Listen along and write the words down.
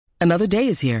Another day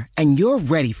is here, and you're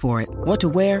ready for it. What to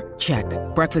wear? Check.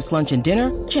 Breakfast, lunch, and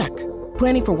dinner? Check.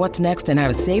 Planning for what's next and how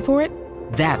to save for it?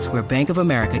 That's where Bank of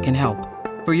America can help.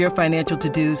 For your financial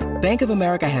to-dos, Bank of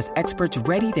America has experts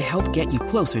ready to help get you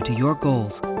closer to your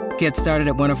goals. Get started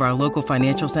at one of our local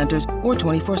financial centers or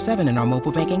 24/7 in our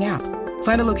mobile banking app.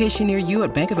 Find a location near you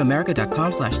at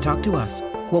bankofamerica.com/talktous.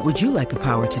 What would you like the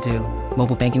power to do?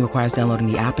 Mobile banking requires downloading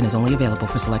the app and is only available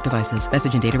for select devices.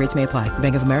 Message and data rates may apply.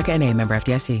 Bank of America N.A., member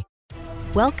FDIC.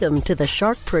 Welcome to the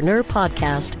Sharkpreneur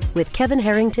Podcast with Kevin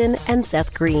Harrington and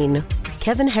Seth Green.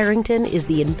 Kevin Harrington is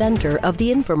the inventor of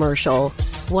the infomercial,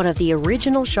 one of the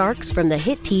original sharks from the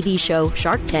hit TV show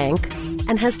Shark Tank,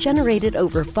 and has generated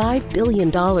over $5 billion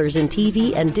in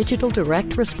TV and digital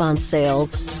direct response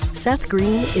sales. Seth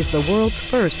Green is the world's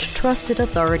first trusted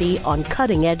authority on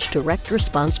cutting-edge direct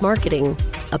response marketing,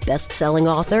 a best-selling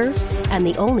author, and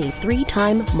the only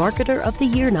 3-time Marketer of the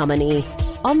Year nominee.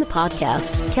 On the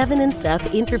podcast, Kevin and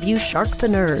Seth interview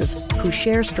sharkpreneurs who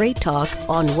share straight talk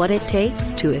on what it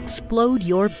takes to explode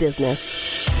your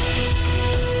business.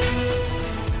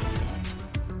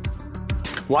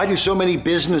 Why do so many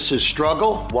businesses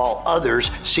struggle while others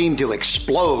seem to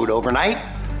explode overnight?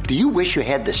 Do you wish you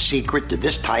had the secret to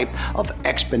this type of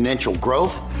exponential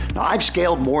growth? Now, I've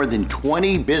scaled more than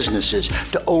 20 businesses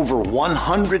to over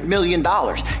 $100 million,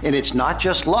 and it's not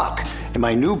just luck. In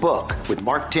my new book with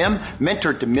Mark Timm,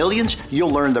 Mentor to Millions, you'll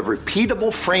learn the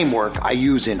repeatable framework I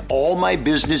use in all my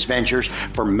business ventures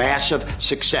for massive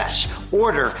success.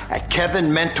 Order at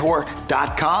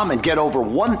kevinmentor.com and get over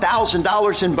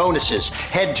 $1,000 in bonuses.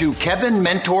 Head to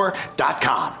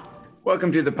kevinmentor.com.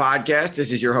 Welcome to the podcast.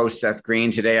 This is your host, Seth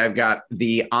Green. Today, I've got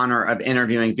the honor of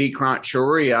interviewing Vikrant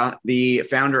Shaurya, the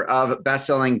founder of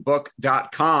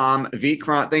bestsellingbook.com.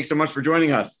 Vikrant, thanks so much for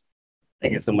joining us.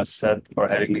 Thank you so much, Seth, for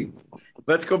having me.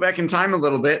 Let's go back in time a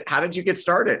little bit. How did you get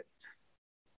started?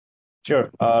 Sure.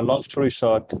 Long story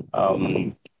short,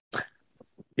 12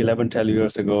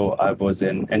 years ago, I was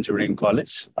in engineering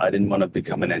college. I didn't want to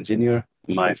become an engineer.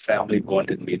 My family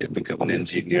wanted me to become an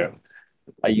engineer.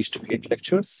 I used to hate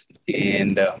lectures.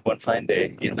 And one fine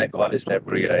day in my college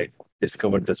library, I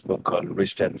discovered this book called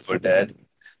Rich Dad Poor Dad.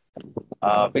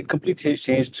 It completely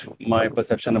changed my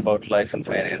perception about life and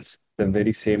finance. The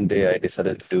very same day, I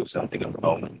decided to do something of my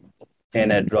own.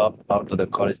 And I dropped out of the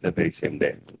college the very same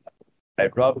day. I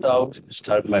dropped out,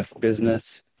 started my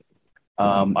business.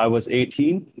 I was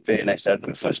 18 when I started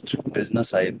my first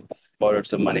business. I borrowed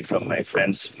some money from my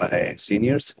friends, my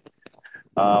seniors.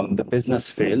 The business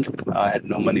failed. I had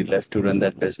no money left to run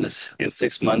that business. In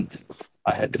 6 months,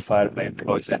 I had to fire my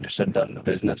employees and to shut down the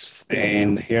business.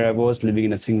 And here I was living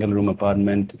in a single room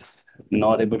apartment,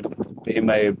 not able to pay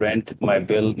my rent, my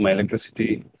bill, my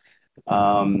electricity.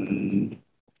 My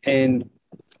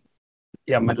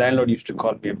landlord used to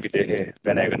call me every day, hey,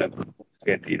 when am I going to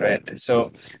get the rent?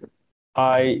 So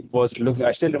I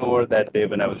still remember that day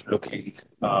when I was looking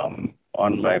on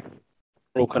my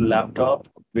broken laptop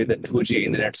with a 2G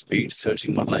internet speed,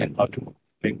 searching online how to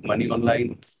make money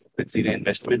online with zero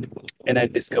investment. And I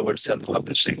discovered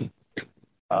self-publishing.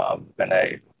 When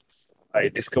I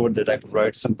discovered that I could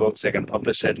write some books, I can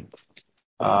publish it.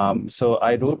 So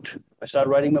I started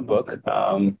writing my book.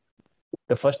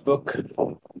 The first book,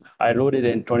 I wrote it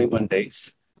in 21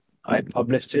 days. I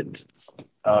published it.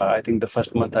 I think the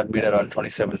first month I made around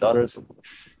 $27.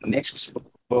 Next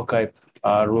book I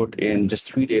wrote in just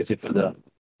 3 days. It was a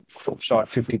short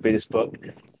 50 pages book.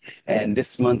 And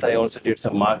this month I also did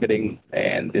some marketing.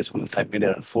 And this month I made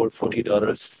around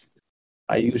 $40.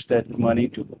 I used that money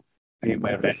to pay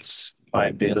my rents,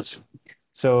 my bills.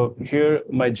 So here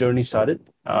my journey started.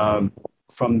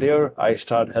 From there, I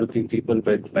started helping people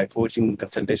with my coaching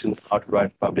consultation, how to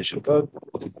write, publish a book.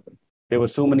 There were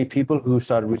so many people who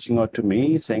started reaching out to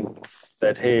me saying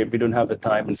that, hey, we don't have the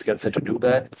time and skill set to do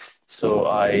that. So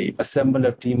I assembled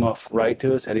a team of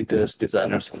writers, editors,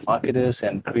 designers, and marketers,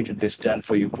 and created this Stand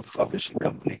For You publishing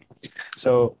company.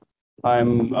 So I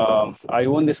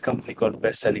own this company called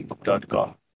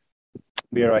bestsellingbook.com,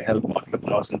 where I help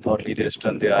entrepreneurs and thought leaders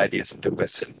turn their ideas into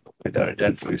bestselling with our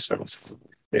Stand For You services.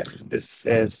 Yeah, this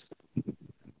is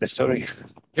the story.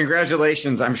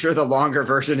 Congratulations. I'm sure the longer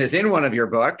version is in one of your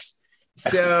books.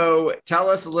 So tell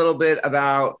us a little bit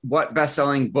about what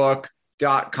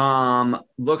bestsellingbook.com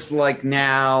looks like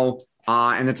now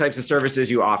and the types of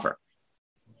services you offer.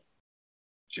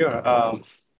 Sure.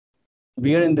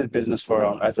 We are in this business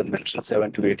for, as I mentioned,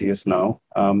 7 to 8 years now.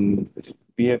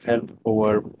 We have helped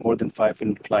over more than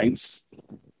 500 clients.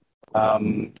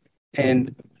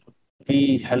 And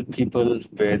we help people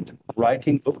with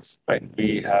writing books, right?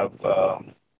 We have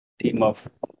team of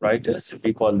writers.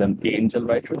 We call them angel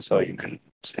writers, or you can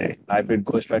say hybrid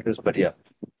ghost writers. But yeah,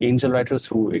 angel writers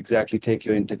who exactly take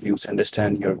your interviews,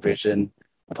 understand your vision,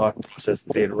 thought process.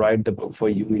 They write the book for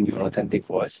you in your authentic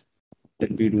voice.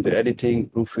 Then we do the editing,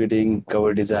 proofreading,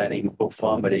 cover designing, book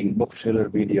formatting, book trailer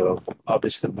video,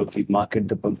 publish the book, we market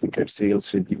the book, we get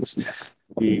sales reviews.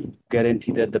 We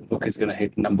guarantee that the book is going to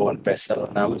hit #1 bestseller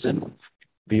on Amazon.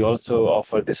 We also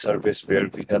offer this service where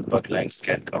we help our clients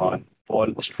get on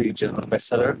Wall Street Journal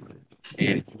bestseller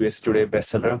and US Today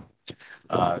bestseller.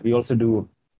 We also do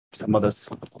some other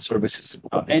services.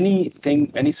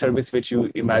 Any service which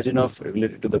you imagine of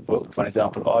related to the book, for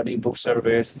example, audiobook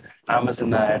service,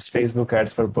 Amazon ads, Facebook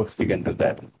ads for books, we can do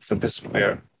that. So this is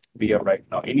where we are right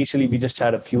now. Initially, we just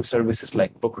had a few services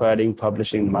like book writing,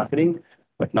 publishing, marketing,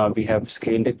 but now we have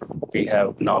scaled it. We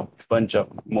have now a bunch of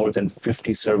more than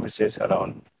 50 services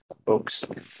around books,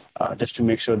 just to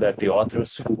make sure that the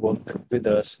authors who work with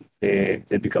us, they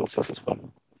become successful.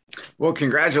 Well,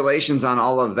 congratulations on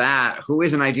all of that. Who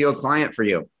is an ideal client for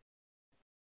you?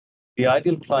 The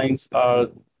ideal clients are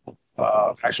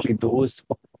actually those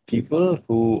people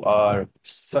who are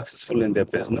successful in their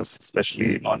business,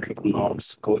 especially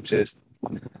entrepreneurs, coaches,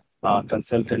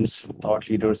 consultants, thought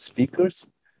leaders, speakers,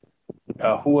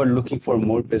 who are looking for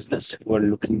more business, who are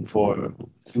looking for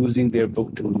using their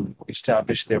book to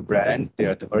establish their brand,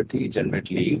 their authority,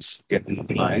 generate leads, get new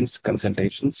clients,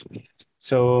 consultations.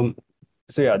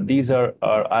 So yeah, these are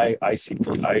our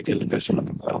ICP, ideal customer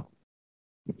profile.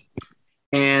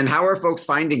 And how are folks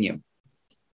finding you?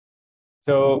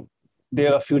 So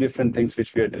there are a few different things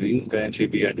which we are doing. Currently,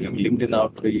 we are doing LinkedIn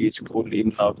outreach, cold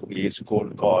email outreach,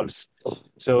 cold calls.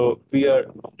 So we are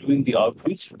doing the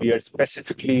outreach. We are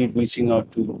specifically reaching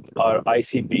out to our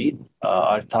ICP,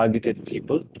 our targeted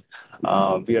people.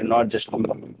 We are not just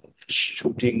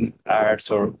shooting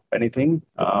ads or anything.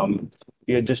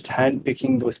 We are just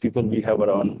handpicking those people. We have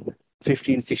around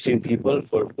 15, 16 people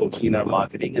for working in our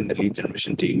marketing and the lead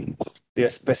generation team. They are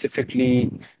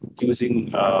specifically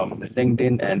using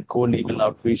LinkedIn and cold email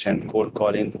outreach and cold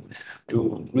calling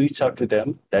to reach out to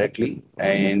them directly.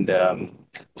 And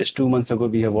just 2 months ago,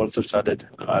 we have also started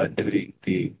doing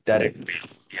the direct mail.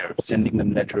 We are sending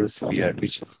them letters. We are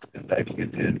reaching out to them directly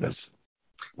at their address.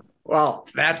 Well,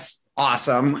 that's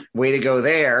awesome. Way to go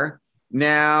there.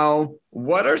 Now,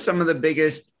 what are some of the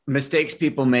biggest mistakes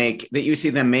people make that you see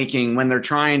them making when they're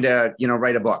trying to,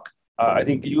 write a book? I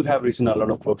think you have written a lot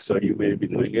of books, so you may be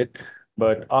doing it.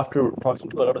 But after talking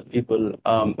to a lot of people,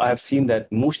 I have seen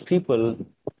that most people,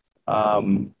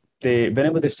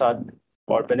 whenever they start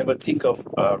or whenever think of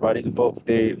writing a book,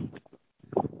 they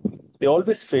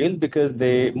always fail because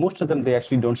most of them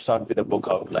actually don't start with a book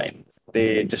outline.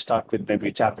 They just start with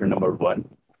maybe chapter number 1.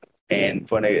 And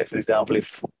for example,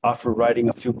 if after writing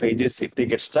a few pages, if they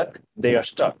get stuck, they are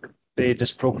stuck. They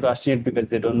just procrastinate because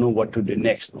they don't know what to do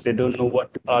next. They don't know what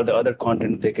are the other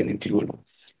content they can include.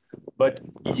 But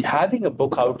having a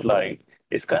book outline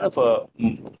is kind of a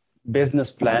business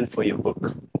plan for your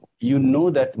book. You know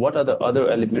that what are the other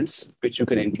elements which you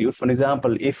can include. For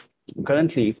example, if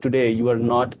today you are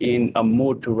not in a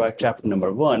mood to write chapter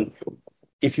number 1,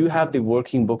 if you have the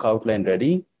working book outline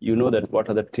ready, you know that what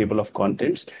are the table of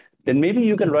contents, then maybe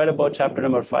you can write about chapter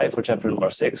number 5 or chapter number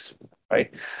 6,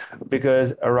 right?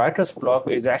 Because a writer's block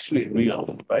is actually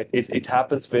real, right? It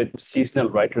happens with seasonal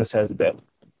writers as well,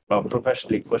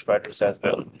 professionally coached writers as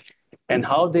well. And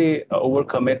how they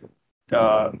overcome it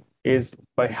is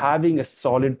by having a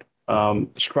solid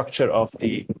structure of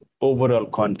the overall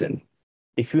content.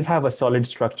 If you have a solid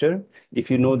structure, if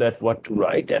you know that what to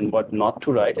write and what not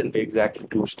to write and where exactly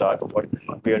to start,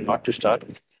 where not to start,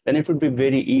 then it would be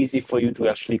very easy for you to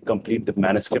actually complete the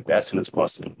manuscript as soon as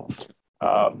possible.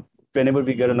 Whenever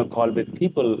we get on a call with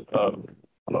people,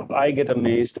 I get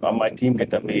amazed, or my team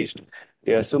get amazed.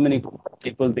 There are so many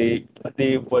people, they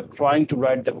were trying to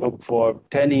write the book for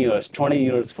 10 years, 20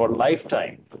 years, for a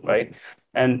lifetime, right?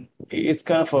 And it's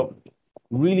kind of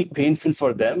really painful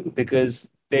for them because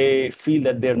they feel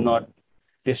that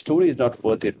their story is not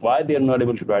worth it. Why they're not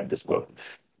able to write this book?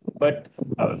 But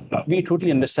we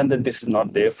totally understand that this is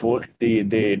not their fault.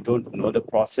 They don't know the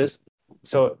process.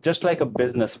 So just like a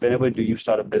business, whenever you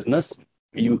start a business,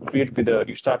 you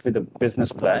start with a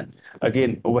business plan.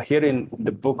 Again, over here in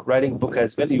the book, writing book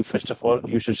as well, first of all,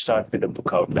 you should start with a book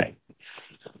outline.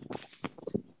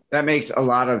 That makes a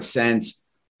lot of sense.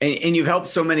 And you've helped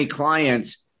so many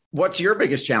clients. What's your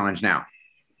biggest challenge now?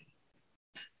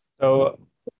 So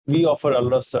we offer a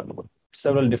lot of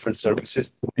several different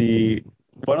services.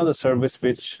 One of the service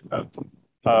which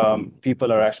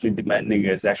people are actually demanding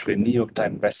is actually New York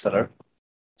Times bestseller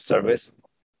service.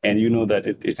 And you know that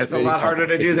it's a lot harder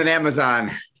to do than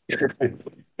Amazon.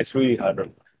 It's really harder.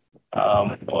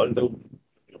 Although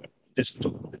just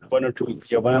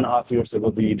 1.5 years ago,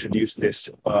 we introduced this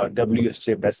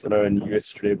WSJ bestseller and US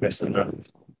Today bestseller.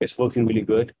 It's working really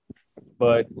good.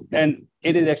 And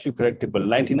it is actually predictable.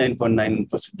 99.9%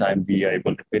 of the time we are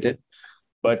able to hit it.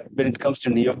 But when it comes to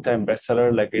New York Times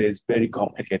bestseller, like it is very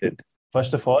complicated.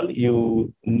 First of all,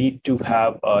 you need to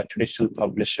have a traditional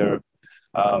publisher,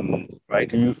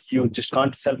 right? You just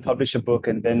can't self-publish a book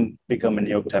and then become a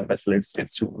New York Times bestseller.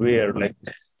 It's rare. Like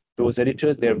those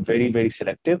editors, they're very, very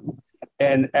selective.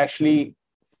 And actually,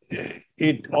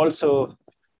 it also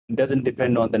doesn't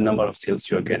depend on the number of sales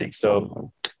you're getting.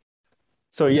 So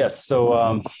yes.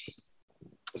 So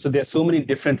there's so many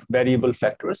different variable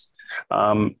factors.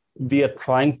 We are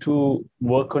trying to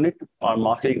work on it. Our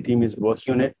marketing team is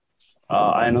working on it.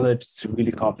 I know that it's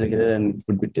really complicated and it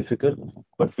would be difficult,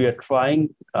 but we are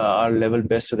trying our level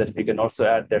best so that we can also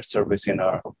add that service in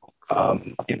our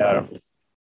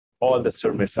all the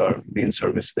service or the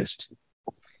in-service list.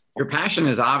 Your passion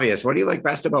is obvious. What do you like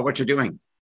best about what you're doing?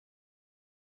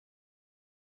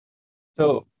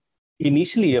 So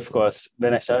initially, of course,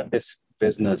 when I started this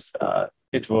business,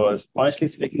 it was, honestly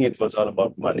speaking, it was all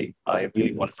about money. I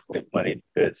really wanted to make money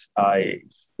because I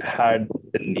had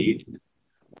the need.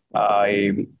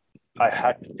 I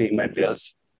had to pay my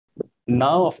bills.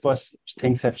 Now, of course,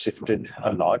 things have shifted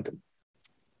a lot.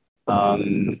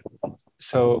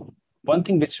 So one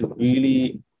thing which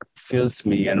really fills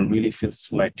me and really fills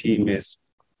my team is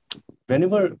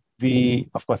whenever we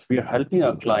are helping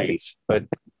our clients, but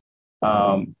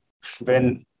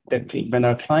when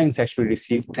our clients actually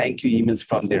receive thank you emails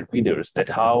from their readers that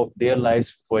how their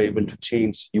lives were able to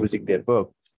change using their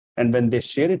book. And when they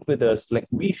share it with us, like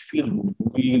we feel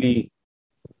really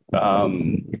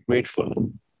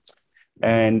grateful.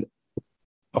 And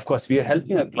of course, we are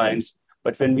helping our clients,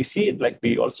 but when we see it, like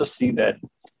we also see that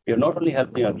we are not only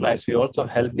helping our clients, we're also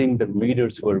helping the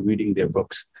readers who are reading their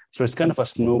books. So it's kind of a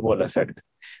snowball effect.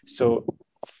 So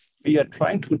we are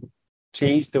trying to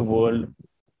change the world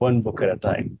one book at a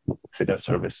time with our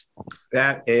service.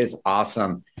 That is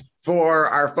awesome. For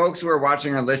our folks who are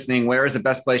watching or listening, where is the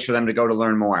best place for them to go to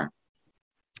learn more?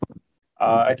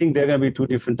 I think there are going to be two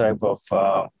different types of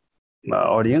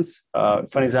audience.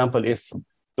 For example, if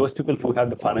those people who have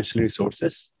the financial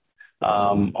resources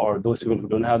or those people who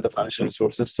don't have the financial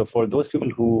resources. So for those people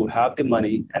who have the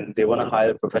money and they want to hire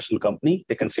a professional company,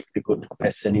 they can simply go to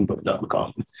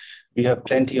bestsellingbook.com. We have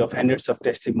plenty of hundreds of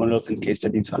testimonials and case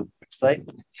studies on the website.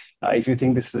 If you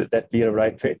think that we are a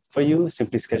right fit for you,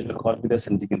 simply schedule a call with us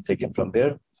and we can take it from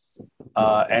there.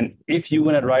 And if you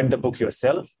want to write the book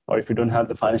yourself, or if you don't have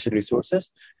the financial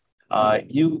resources,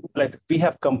 we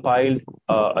have compiled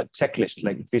a checklist,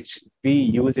 which we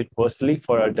use it personally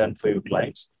for our done-for-you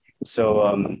clients.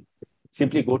 So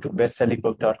simply go to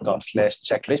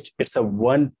bestsellingbook.com/checklist. It's a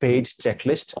one-page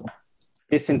checklist.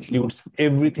 This includes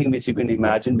everything which you can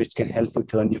imagine, which can help you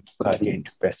turn your career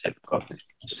into best-selling content.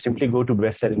 So simply go to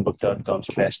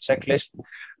bestsellingbook.com/checklist,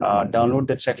 download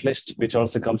the checklist, which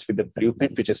also comes with the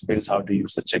blueprint, which explains how to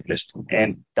use the checklist.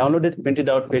 And download it, print it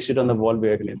out, paste it on the wall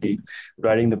where you're going to be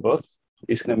writing the book.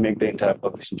 It's going to make the entire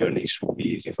publishing journey really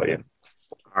easy for you.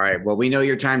 All right. Well, we know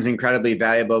your time's incredibly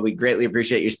valuable. We greatly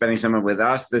appreciate you spending some time with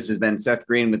us. This has been Seth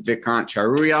Green with Vikrant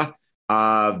Charuria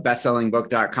of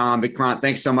bestsellingbook.com. Vikrant,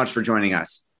 thanks so much for joining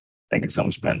us. Thank you so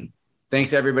much, Ben.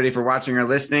 Thanks, everybody, for watching or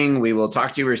listening. We will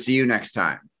talk to you or see you next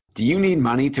time. Do you need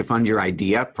money to fund your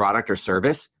idea, product, or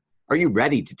service? Are you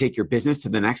ready to take your business to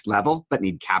the next level, but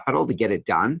need capital to get it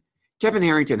done? Kevin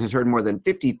Harrington has heard more than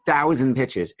 50,000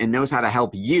 pitches and knows how to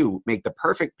help you make the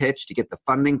perfect pitch to get the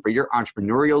funding for your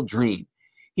entrepreneurial dream.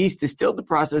 He's distilled the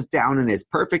process down in his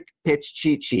perfect pitch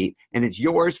cheat sheet, and it's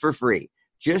yours for free.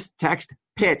 Just text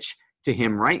PITCH to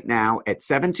him right now at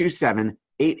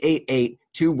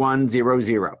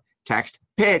 727-888-2100. Text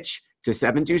PITCH to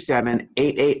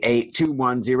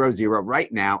 727-888-2100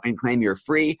 right now and claim your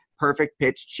free perfect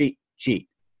pitch cheat sheet.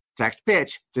 Text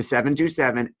PITCH to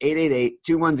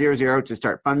 727-888-2100 to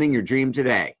start funding your dream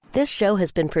today. This show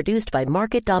has been produced by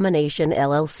Market Domination,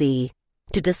 LLC.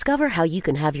 To discover how you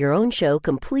can have your own show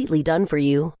completely done for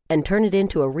you and turn it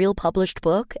into a real published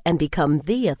book and become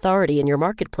the authority in your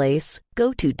marketplace,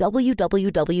 go to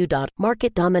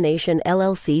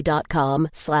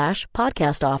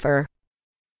www.marketdominationllc.com/podcast offer.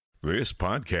 This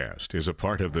podcast is a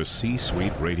part of the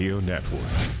C-Suite Radio Network.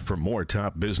 For more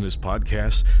top business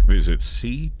podcasts, visit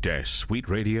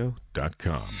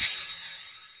c-suiteradio.com.